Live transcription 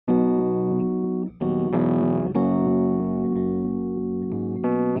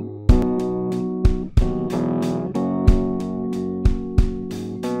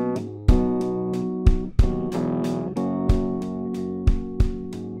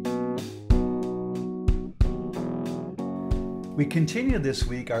We continue this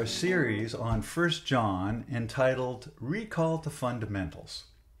week our series on 1 John entitled Recall to Fundamentals.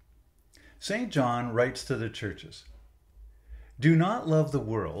 St. John writes to the churches, "Do not love the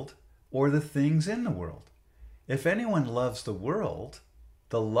world or the things in the world. If anyone loves the world,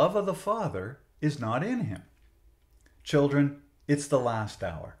 the love of the Father is not in him. Children, it's the last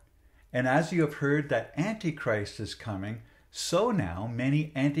hour. And as you have heard that Antichrist is coming, so now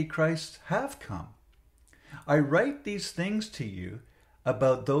many Antichrists have come. I write these things to you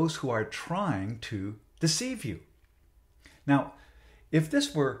about those who are trying to deceive you." Now, if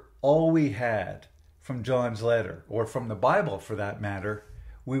this were all we had from John's letter, or from the Bible for that matter,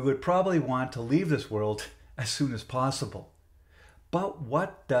 we would probably want to leave this world as soon as possible. But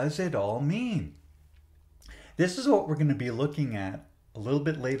what does it all mean? This is what we're going to be looking at a little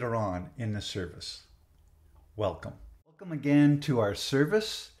bit later on in the service. Welcome. Welcome again to our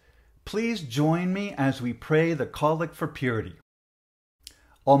service. Please join me as we pray the Collect for Purity.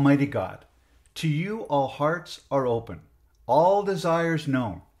 Almighty God, to you all hearts are open, all desires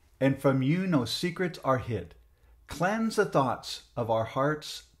known, and from you no secrets are hid. Cleanse the thoughts of our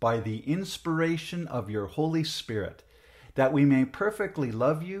hearts by the inspiration of your Holy Spirit, that we may perfectly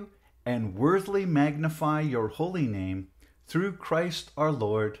love you and worthily magnify your holy name through Christ our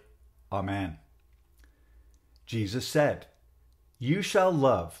Lord. Amen. Jesus said, "You shall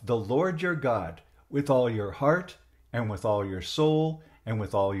love the Lord your God with all your heart and with all your soul and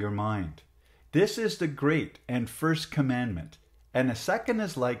with all your mind. This is the great and first commandment, and a second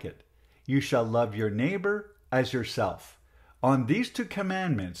is like it. You shall love your neighbor as yourself. On these two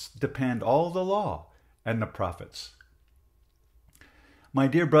commandments depend all the law and the prophets." My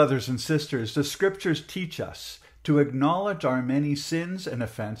dear brothers and sisters, the scriptures teach us to acknowledge our many sins and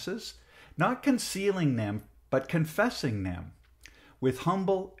offenses, not concealing them, but confessing them with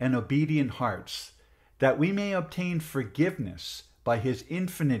humble and obedient hearts, that we may obtain forgiveness by his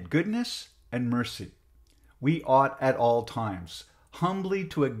infinite goodness and mercy. We ought at all times humbly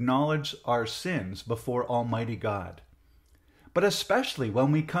to acknowledge our sins before Almighty God, but especially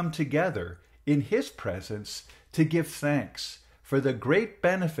when we come together in his presence to give thanks for the great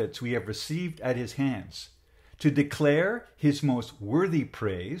benefits we have received at his hands, to declare his most worthy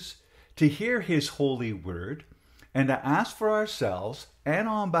praise, to hear his holy word, and to ask for ourselves and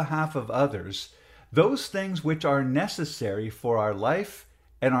on behalf of others those things which are necessary for our life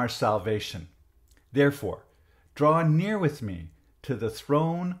and our salvation. Therefore, draw near with me to the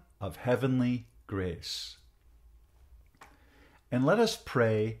throne of heavenly grace. And let us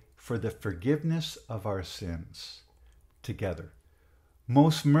pray for the forgiveness of our sins together.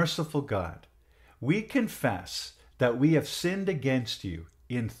 Most merciful God, we confess that we have sinned against you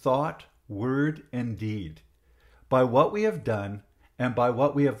in thought, word, and deed, by what we have done and by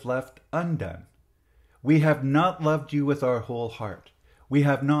what we have left undone. We have not loved you with our whole heart. We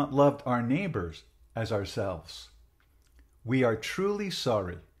have not loved our neighbors as ourselves. We are truly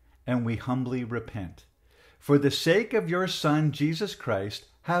sorry, and we humbly repent. For the sake of your Son, Jesus Christ,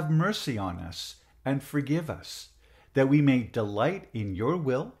 have mercy on us and forgive us, that we may delight in your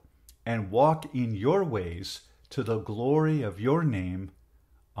will and walk in your ways to the glory of your name.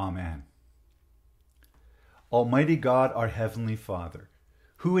 Amen. Almighty God, our Heavenly Father,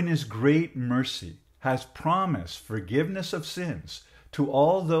 who in his great mercy has promised forgiveness of sins to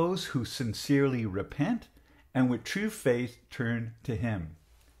all those who sincerely repent and with true faith turn to him,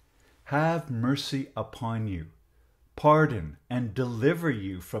 have mercy upon you, pardon and deliver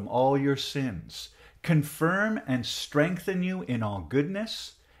you from all your sins, confirm and strengthen you in all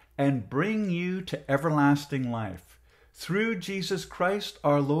goodness, and bring you to everlasting life, through Jesus Christ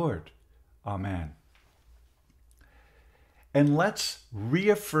our Lord. Amen. And let's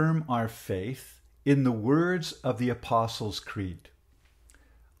reaffirm our faith in the words of the Apostles' Creed.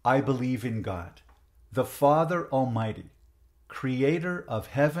 I believe in God, the Father Almighty, creator of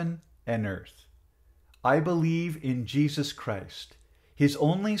heaven and earth. I believe in Jesus Christ, his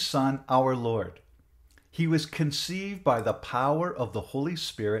only Son, our Lord. He was conceived by the power of the Holy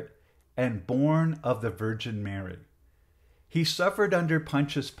Spirit and born of the Virgin Mary. He suffered under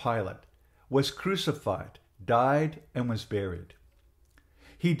Pontius Pilate, was crucified, died, and was buried.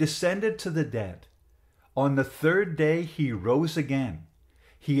 He descended to the dead. On the third day he rose again.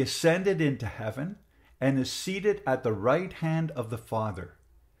 He ascended into heaven and is seated at the right hand of the Father.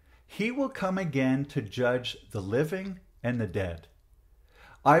 He will come again to judge the living and the dead.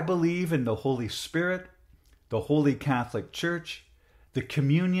 I believe in the Holy Spirit, the Holy Catholic Church, the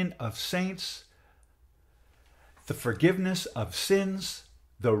communion of saints, the forgiveness of sins,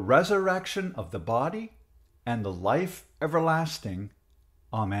 the resurrection of the body, and the life everlasting.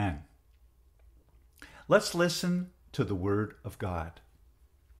 Amen. Let's listen to the Word of God.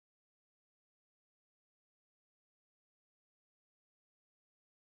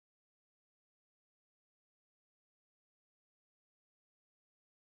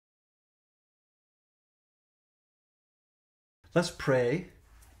 Let's pray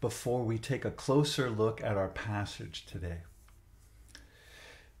before we take a closer look at our passage today.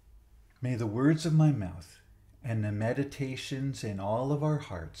 May the words of my mouth and the meditations in all of our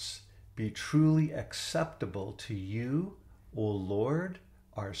hearts be truly acceptable to you, O Lord,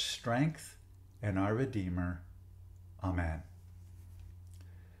 our strength and our Redeemer. Amen.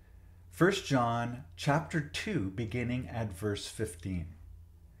 1 John chapter 2, beginning at verse 15.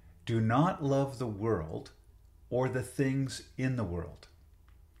 Do not love the world or the things in the world.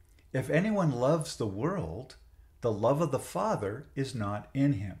 If anyone loves the world, the love of the Father is not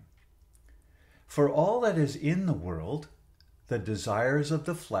in him. For all that is in the world, the desires of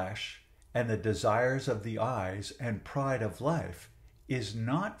the flesh and the desires of the eyes and pride of life, is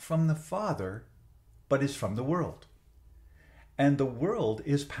not from the Father, but is from the world. And the world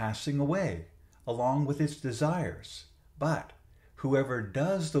is passing away, along with its desires. But whoever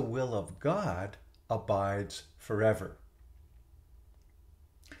does the will of God abides forever.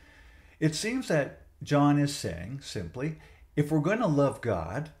 It seems that John is saying, simply, if we're going to love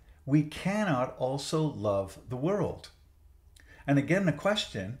God, we cannot also love the world. And again, the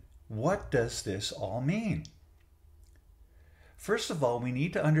question, what does this all mean? First of all, we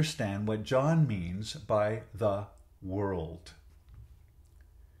need to understand what John means by the world.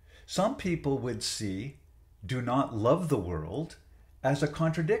 Some people would see do not love the world as a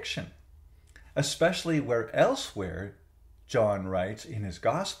contradiction, especially where elsewhere John writes in his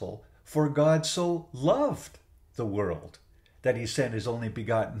gospel, for God so loved the world that he sent his only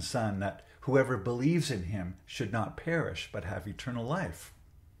begotten Son, that whoever believes in him should not perish but have eternal life.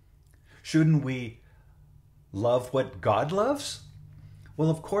 Shouldn't we love what God loves? Well,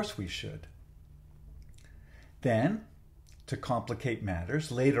 of course we should. Then, to complicate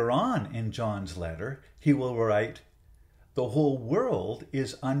matters, later on in John's letter, he will write, the whole world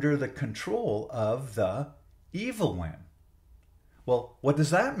is under the control of the evil one. Well, what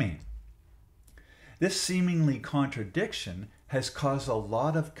does that mean? This seemingly contradiction has caused a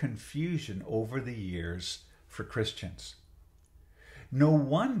lot of confusion over the years for Christians. No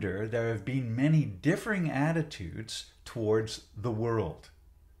wonder there have been many differing attitudes towards the world.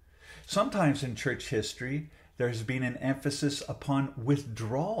 Sometimes in church history, there's been an emphasis upon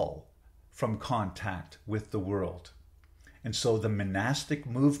withdrawal from contact with the world. And so the monastic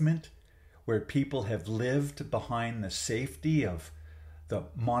movement, where people have lived behind the safety of the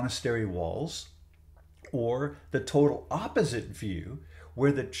monastery walls, or the total opposite view,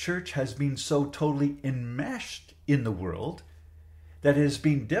 where the church has been so totally enmeshed in the world that it has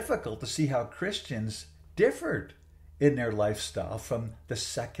been difficult to see how Christians differed in their lifestyle from the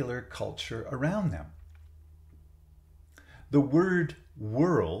secular culture around them. The word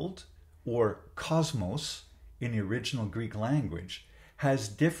world, or cosmos in the original Greek language, has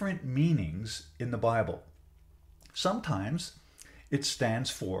different meanings in the Bible. Sometimes it stands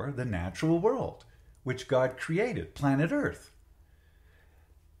for the natural world, which God created, planet Earth.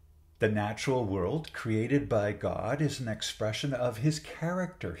 The natural world created by God is an expression of his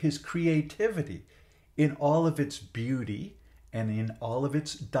character, his creativity, in all of its beauty and in all of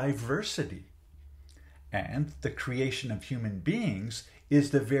its diversity. And the creation of human beings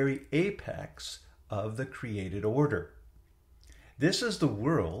is the very apex of the created order. This is the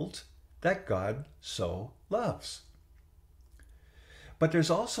world that God so loves. But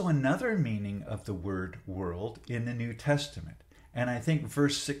there's also another meaning of the word world in the New Testament, and I think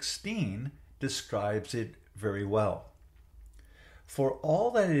verse 16 describes it very well. For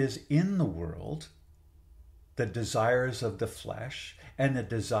all that is in the world, the desires of the flesh and the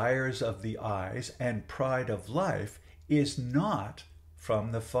desires of the eyes and pride of life, is not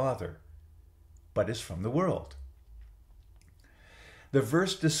from the Father, but is from the world. The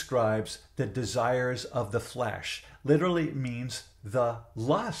verse describes the desires of the flesh. Literally, it means the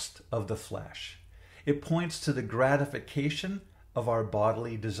lust of the flesh. It points to the gratification of our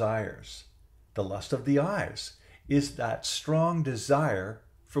bodily desires. The lust of the eyes is that strong desire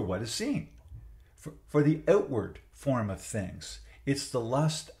for what is seen, for the outward form of things. It's the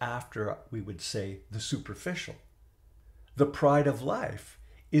lust after, we would say, the superficial. The pride of life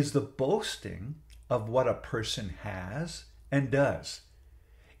is the boasting of what a person has and does.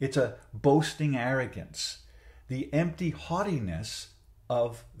 It's a boasting arrogance, the empty haughtiness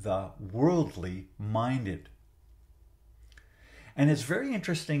of the worldly minded. And it's very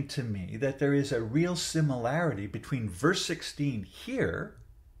interesting to me that there is a real similarity between verse 16 here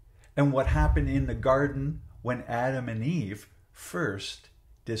and what happened in the garden when Adam and Eve first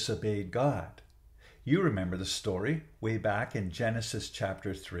disobeyed God. You remember the story way back in Genesis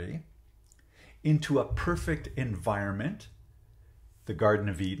chapter 3. Into a perfect environment, the Garden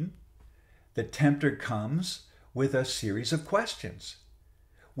of Eden, the tempter comes with a series of questions,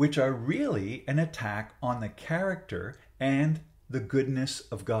 which are really an attack on the character and the goodness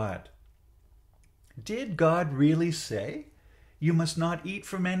of God. Did God really say, "You must not eat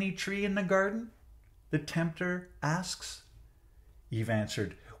from any tree in the garden"? The tempter asks. Eve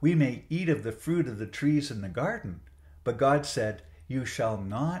answered, "We may eat of the fruit of the trees in the garden, but God said, 'You shall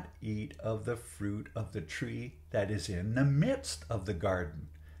not eat of the fruit of the tree that is in the midst of the garden,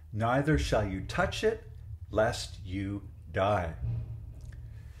 neither shall you touch it, lest you die.'"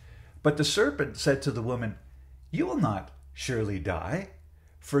 But the serpent said to the woman, "You will not surely die,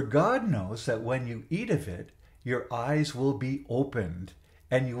 for God knows that when you eat of it, your eyes will be opened,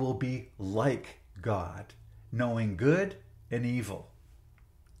 and you will be like God, knowing good and evil."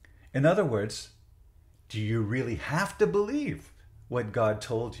 In other words, do you really have to believe what God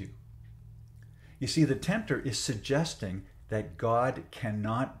told you? You see, the tempter is suggesting that God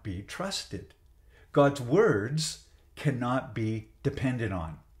cannot be trusted. God's words cannot be depended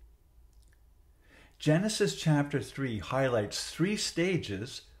on. Genesis chapter 3 highlights 3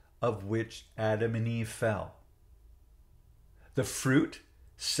 stages of which Adam and Eve fell. The fruit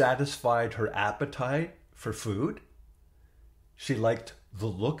satisfied her appetite for food. She liked the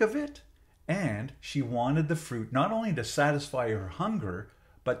look of it, and she wanted the fruit not only to satisfy her hunger,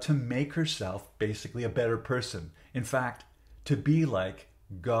 but to make herself basically a better person. In fact, to be like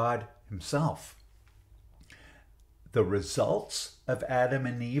God himself. The results of Adam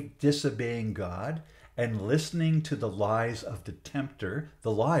and Eve disobeying God and listening to the lies of the tempter,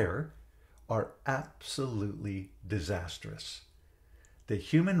 the liar, are absolutely disastrous. The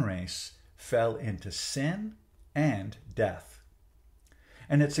human race fell into sin and death.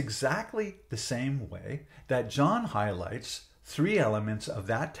 And it's exactly the same way that John highlights 3 elements of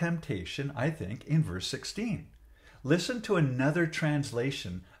that temptation, I think, in verse 16. Listen to another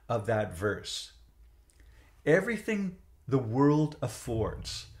translation of that verse. Everything the world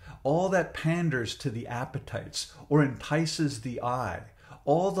affords, all that panders to the appetites or entices the eye,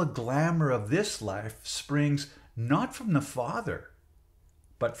 all the glamour of this life springs not from the Father,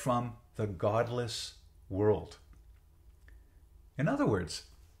 but from the godless world. In other words,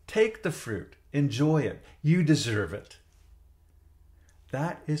 take the fruit, enjoy it, you deserve it.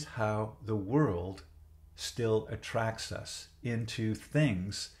 That is how the world still attracts us into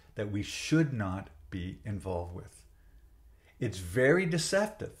things that we should not be involved with. It's very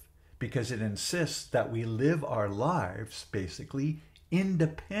deceptive because it insists that we live our lives basically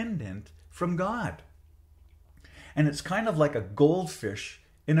independent from God. And it's kind of like a goldfish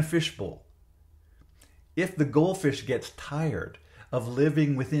in a fishbowl. If the goldfish gets tired of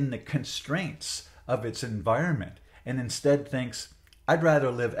living within the constraints of its environment and instead thinks, "I'd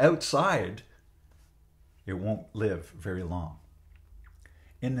rather live outside," it won't live very long.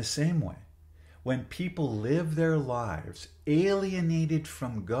 In the same way, when people live their lives alienated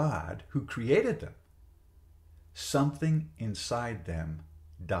from God who created them, something inside them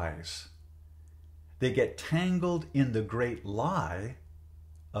dies. They get tangled in the great lie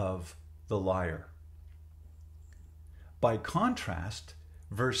of the liar. By contrast,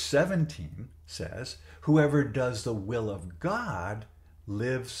 verse 17 says, "Whoever does the will of God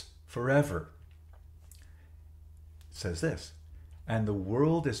lives forever." It says this, "And the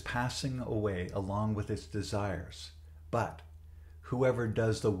world is passing away along with its desires, but whoever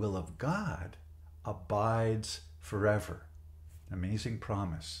does the will of God abides forever." Amazing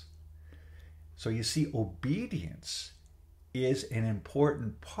promise. So you see, obedience is an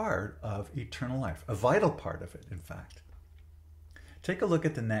important part of eternal life, a vital part of it, in fact. Take a look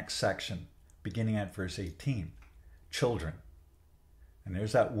at the next section, beginning at verse 18. Children. And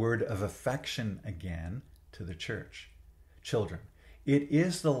there's that word of affection again to the church. Children. It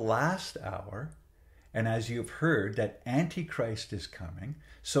is the last hour, and as you've heard that Antichrist is coming,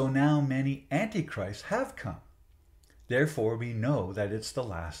 so now many Antichrists have come. Therefore we know that it's the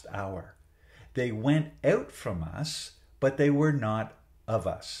last hour. They went out from us, but they were not of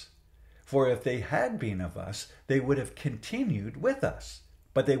us. For if they had been of us, they would have continued with us.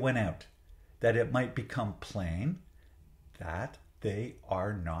 But they went out, that it might become plain that they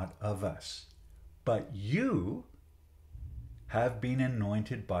are not of us. But you have been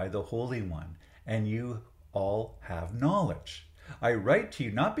anointed by the Holy One, and you all have knowledge. I write to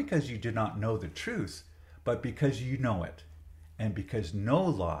you not because you do not know the truth, but because you know it, and because no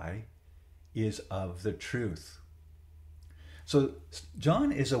lie is of the truth. So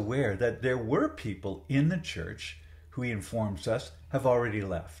John is aware that there were people in the church who, he informs us, have already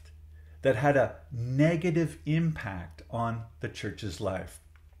left, that had a negative impact on the church's life.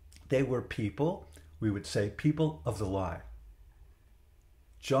 They were people, we would say, people of the lie.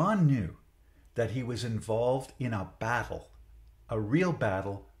 John knew that he was involved in a battle, a real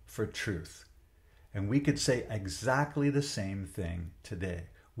battle for truth. And we could say exactly the same thing today.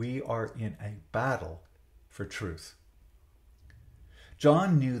 We are in a battle for truth.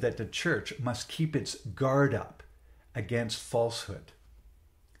 John knew that the church must keep its guard up against falsehood.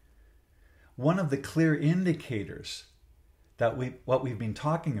 One of the clear indicators that what we've been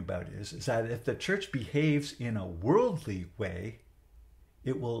talking about is that if the church behaves in a worldly way,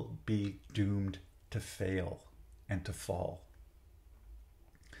 it will be doomed to fail and to fall.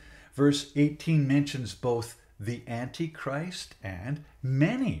 Verse 18 mentions both the Antichrist and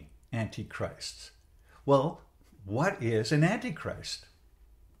many Antichrists. Well, what is an Antichrist?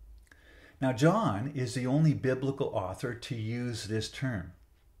 Now, John is the only biblical author to use this term.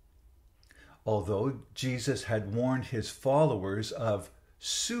 Although Jesus had warned his followers of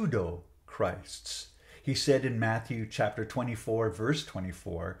pseudo-Christs. He said in Matthew chapter 24, verse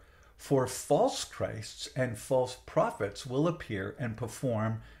 24, "For false Christs and false prophets will appear and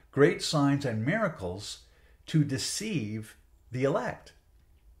perform great signs and miracles to deceive the elect."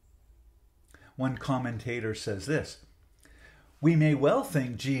 One commentator says this: "We may well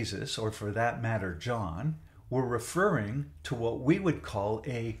think Jesus, or for that matter John, were referring to what we would call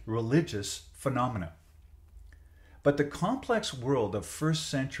a religious phenomenon. But the complex world of first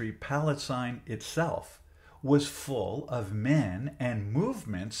century Palestine itself was full of men and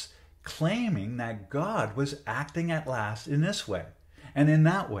movements claiming that God was acting at last in this way and in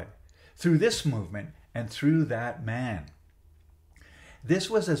that way, through this movement and through that man.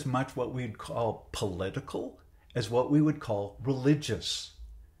 This was as much what we'd call political as what we would call religious,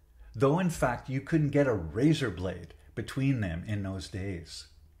 though in fact you couldn't get a razor blade between them in those days.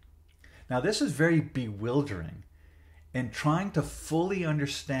 Now this is very bewildering, and trying to fully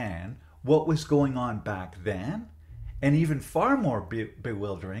understand what was going on back then, and even far more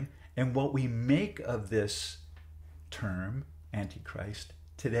bewildering in what we make of this term Antichrist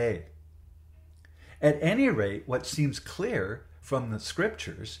today. At any rate, what seems clear from the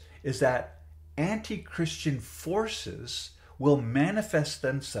scriptures is that anti-Christian forces will manifest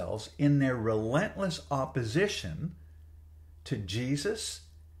themselves in their relentless opposition to Jesus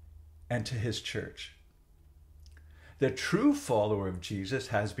and to his church. The true follower of Jesus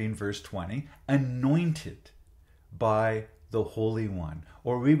has been, verse 20, anointed by the Holy One.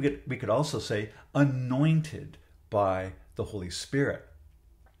 Or we could also say anointed by the Holy Spirit.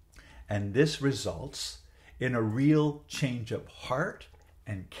 And this results in a real change of heart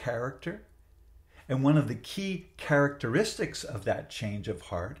and character. And one of the key characteristics of that change of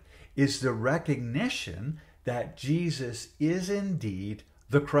heart is the recognition that Jesus is indeed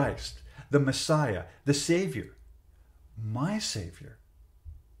the Christ, the Messiah, the Savior, my Savior.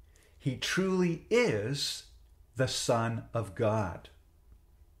 He truly is the Son of God.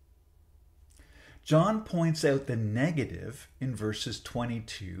 John points out the negative in verses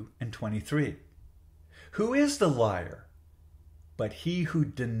 22 and 23. Who is the liar but he who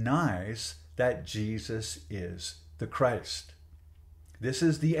denies that Jesus is the Christ? This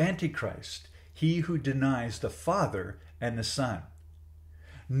is the Antichrist, he who denies the Father and the Son.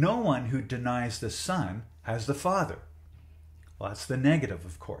 No one who denies the Son has the Father. Well, that's the negative,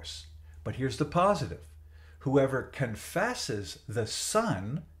 of course. But here's the positive. Whoever confesses the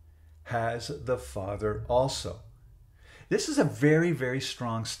Son has the Father also. This is a very, very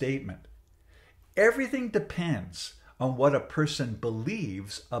strong statement. Everything depends on what a person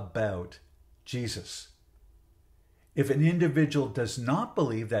believes about Jesus. If an individual does not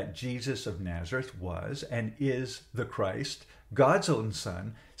believe that Jesus of Nazareth was and is the Christ, God's own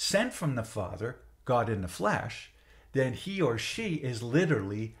Son, sent from the Father, God in the flesh, then he or she is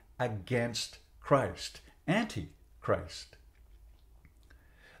literally against Christ, anti-Christ.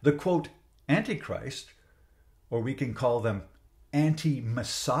 The quote, Antichrist, or we can call them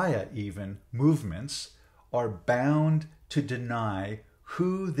anti-Messiah even, movements, are bound to deny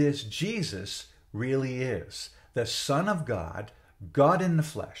who this Jesus really is, the Son of God, God in the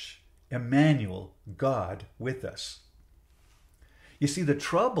flesh, Emmanuel, God with us. You see, the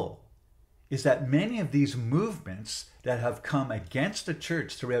trouble is that many of these movements that have come against the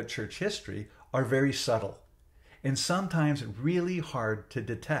church throughout church history are very subtle and sometimes really hard to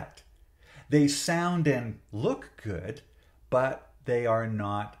detect. They sound and look good, but they are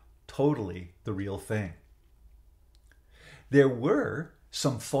not totally the real thing. There were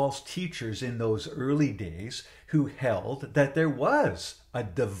some false teachers in those early days who held that there was a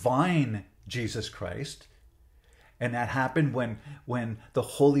divine Jesus Christ. And that happened when the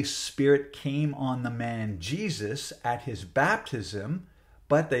Holy Spirit came on the man Jesus at his baptism.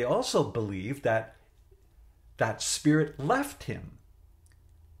 But they also believed that that Spirit left him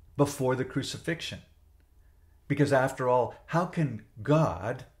before the crucifixion. Because after all, how can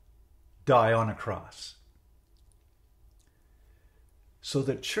God die on a cross? So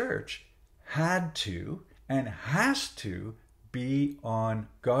the church had to and has to be on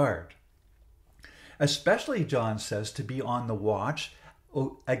guard. Especially, John says, to be on the watch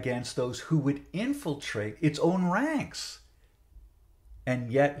against those who would infiltrate its own ranks,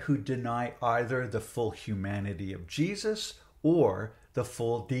 and yet who deny either the full humanity of Jesus or the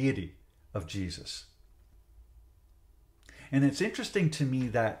full deity of Jesus. And it's interesting to me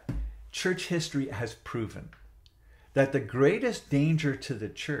that church history has proven that the greatest danger to the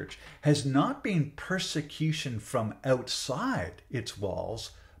church has not been persecution from outside its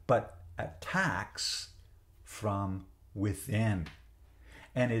walls, but attacks from within.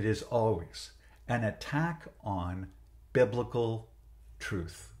 And it is always an attack on biblical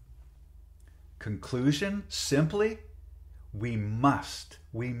truth. Conclusion, simply, we must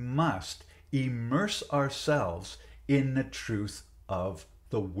immerse ourselves in the truth of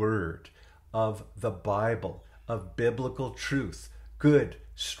the Word, of the Bible, of biblical truth, good,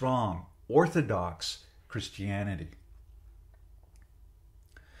 strong, orthodox Christianity.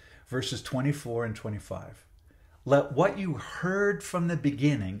 Verses 24 and 25. Let what you heard from the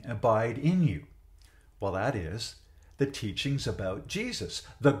beginning abide in you. Well, that is the teachings about Jesus,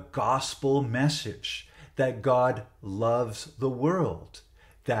 the gospel message that God loves the world,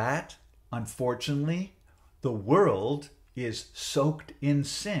 that, unfortunately, the world is soaked in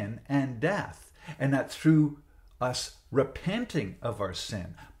sin and death, and that through us repenting of our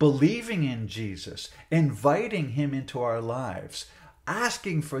sin, believing in Jesus, inviting him into our lives,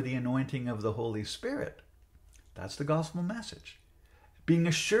 asking for the anointing of the Holy Spirit, that's the gospel message. Being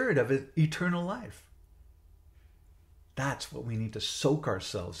assured of eternal life. That's what we need to soak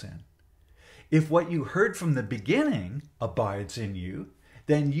ourselves in. If what you heard from the beginning abides in you,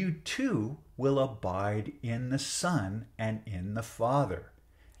 then you too will abide in the Son and in the Father.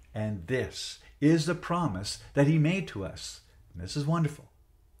 And this is the promise that he made to us. And this is wonderful.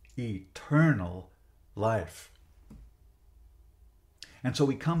 Eternal life. And so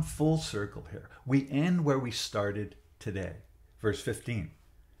we come full circle here. We end where we started today. Verse 15.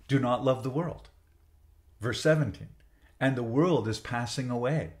 Do not love the world. Verse 17. And the world is passing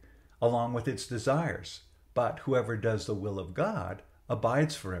away, along with its desires. But whoever does the will of God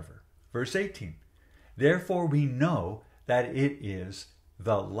abides forever. Verse 18. Therefore we know that it is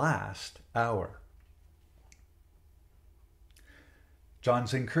the last hour.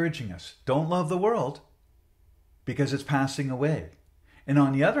 John's encouraging us. Don't love the world because it's passing away. And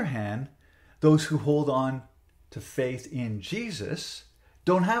on the other hand, those who hold on to faith in Jesus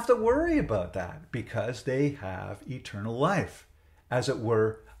don't have to worry about that because they have eternal life, as it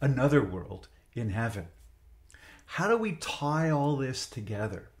were, another world in heaven. How do we tie all this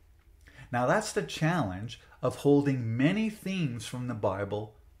together? Now that's the challenge of holding many themes from the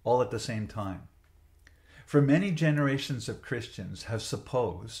Bible all at the same time. For many generations of Christians have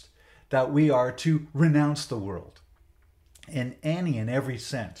supposed that we are to renounce the world in any and every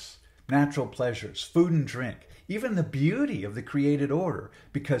sense, natural pleasures, food and drink, even the beauty of the created order,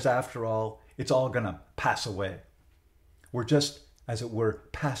 because after all, it's all going to pass away. We're just, as it were,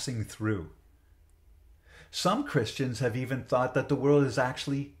 passing through. Some Christians have even thought that the world is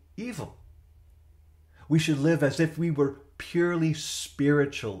actually evil. We should live as if we were purely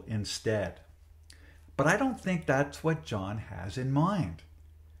spiritual instead. But I don't think that's what John has in mind.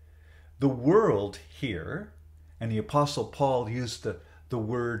 The world here, and the Apostle Paul used the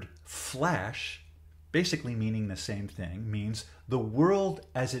word flesh, basically meaning the same thing, means the world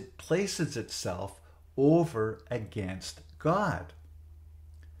as it places itself over against God.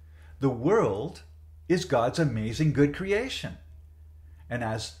 The world is God's amazing good creation, and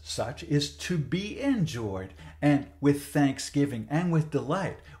as such is to be enjoyed and with thanksgiving and with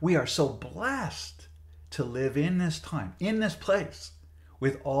delight. We are so blessed to live in this time, in this place,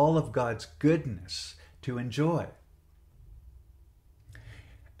 with all of God's goodness to enjoy.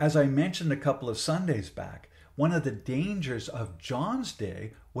 As I mentioned a couple of Sundays back, one of the dangers of John's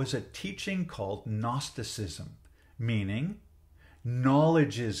day was a teaching called Gnosticism, meaning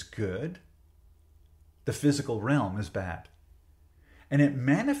knowledge is good, the physical realm is bad. And it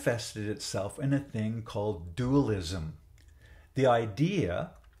manifested itself in a thing called dualism, the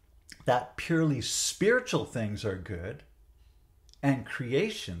idea that purely spiritual things are good and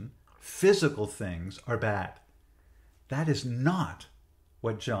creation, physical things, are bad. That is not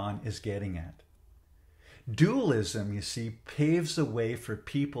what John is getting at. Dualism, you see, paves the way for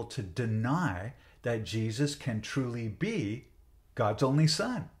people to deny that Jesus can truly be God's only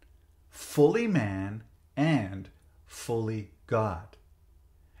Son, fully man and fully God.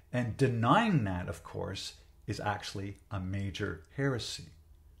 And denying that, of course, is actually a major heresy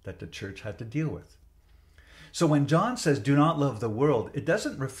that the church had to deal with. So when John says, do not love the world, it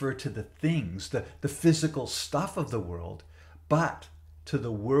doesn't refer to the things, the physical stuff of the world, but to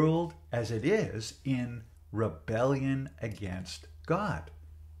the world as it is in rebellion against God.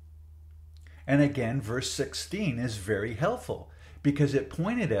 And again, verse 16 is very helpful because it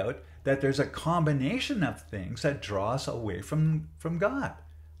pointed out that there's a combination of things that draw us away from God.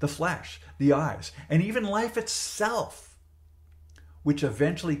 The flesh, the eyes, and even life itself, which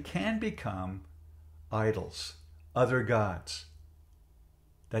eventually can become idols, other gods,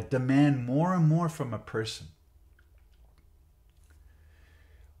 that demand more and more from a person.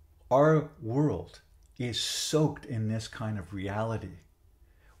 Our world is soaked in this kind of reality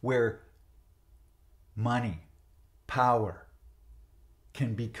where money, power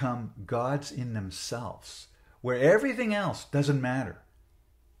can become gods in themselves, where everything else doesn't matter.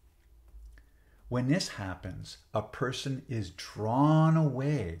 When this happens, a person is drawn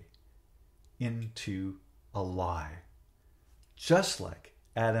away into a lie, just like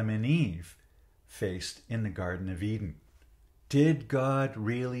Adam and Eve faced in the Garden of Eden. Did God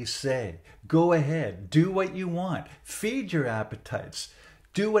really say, go ahead, do what you want, feed your appetites,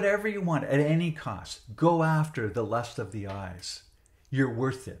 do whatever you want at any cost, go after the lust of the eyes. You're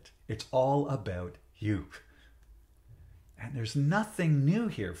worth it. It's all about you. And there's nothing new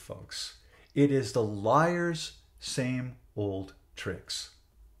here, folks. It is the liar's same old tricks.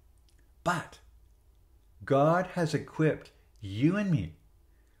 But God has equipped you and me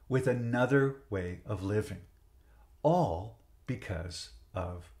with another way of living, all because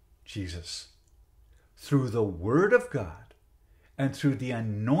of Jesus. Through the Word of God and through the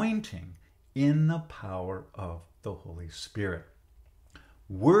anointing in the power of the Holy Spirit.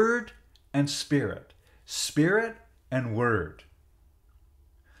 Word and Spirit. Spirit and Word.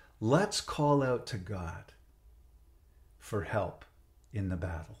 Let's call out to God for help in the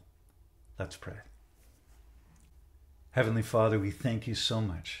battle. Let's pray. Heavenly Father, we thank you so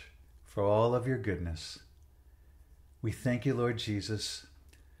much for all of your goodness. We thank you, Lord Jesus,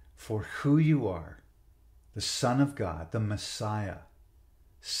 for who you are, the Son of God, the Messiah,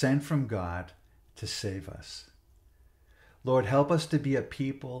 sent from God to save us. Lord, help us to be a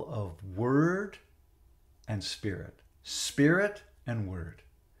people of word and spirit, spirit and word.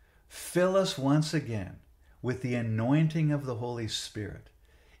 Fill us once again with the anointing of the Holy Spirit.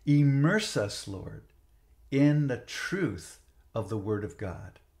 Immerse us, Lord, in the truth of the Word of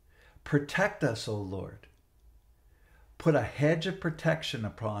God. Protect us, O Lord. Put a hedge of protection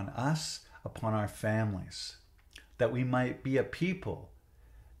upon us, upon our families, that we might be a people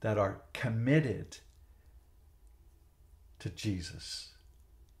that are committed to Jesus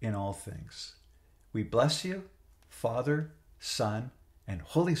in all things. We bless you, Father, Son, and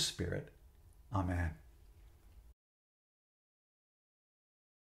Holy Spirit. Amen.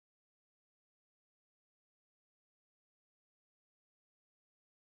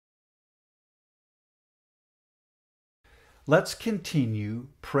 Let's continue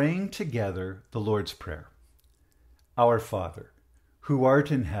praying together the Lord's Prayer. Our Father, who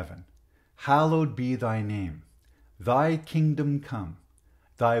art in heaven, hallowed be thy name. Thy kingdom come.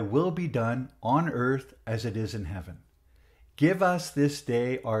 Thy will be done on earth as it is in heaven. Give us this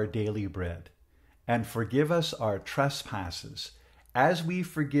day our daily bread, and forgive us our trespasses, as we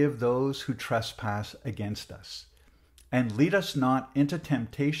forgive those who trespass against us. And lead us not into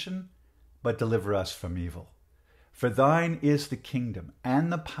temptation, but deliver us from evil. For thine is the kingdom,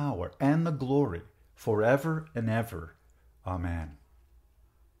 and the power, and the glory, forever and ever. Amen.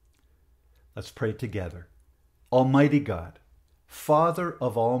 Let's pray together. Almighty God, Father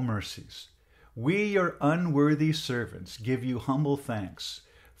of all mercies, we, your unworthy servants, give you humble thanks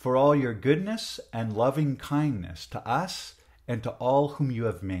for all your goodness and loving kindness to us and to all whom you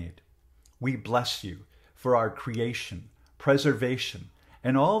have made. We bless you for our creation, preservation,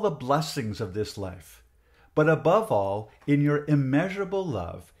 and all the blessings of this life, but above all, in your immeasurable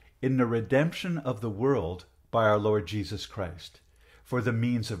love, in the redemption of the world by our Lord Jesus Christ, for the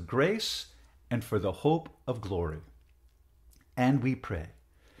means of grace and for the hope of glory. And we pray,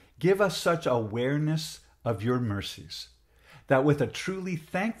 give us such awareness of your mercies, that with a truly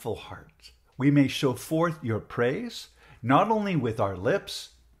thankful heart, we may show forth your praise, not only with our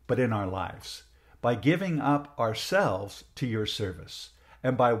lips, but in our lives, by giving up ourselves to your service,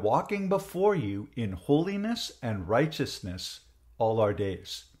 and by walking before you in holiness and righteousness all our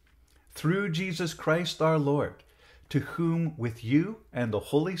days. Through Jesus Christ our Lord, to whom with you and the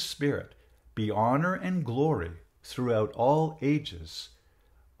Holy Spirit be honor and glory throughout all ages.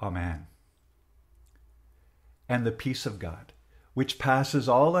 Amen. And the peace of God, which passes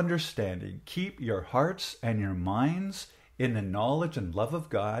all understanding, keep your hearts and your minds in the knowledge and love of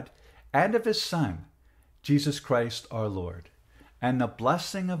God and of his Son, Jesus Christ our Lord. And the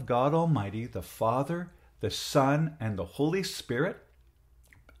blessing of God Almighty, the Father, the Son, and the Holy Spirit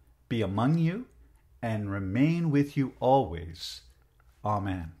be among you and remain with you always.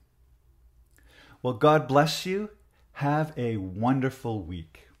 Amen. Well, God bless you. Have a wonderful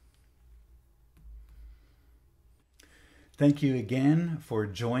week. Thank you again for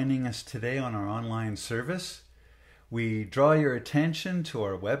joining us today on our online service. We draw your attention to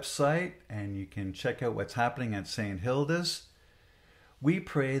our website, and you can check out what's happening at St. Hilda's. We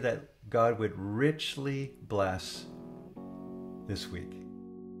pray that God would richly bless this week.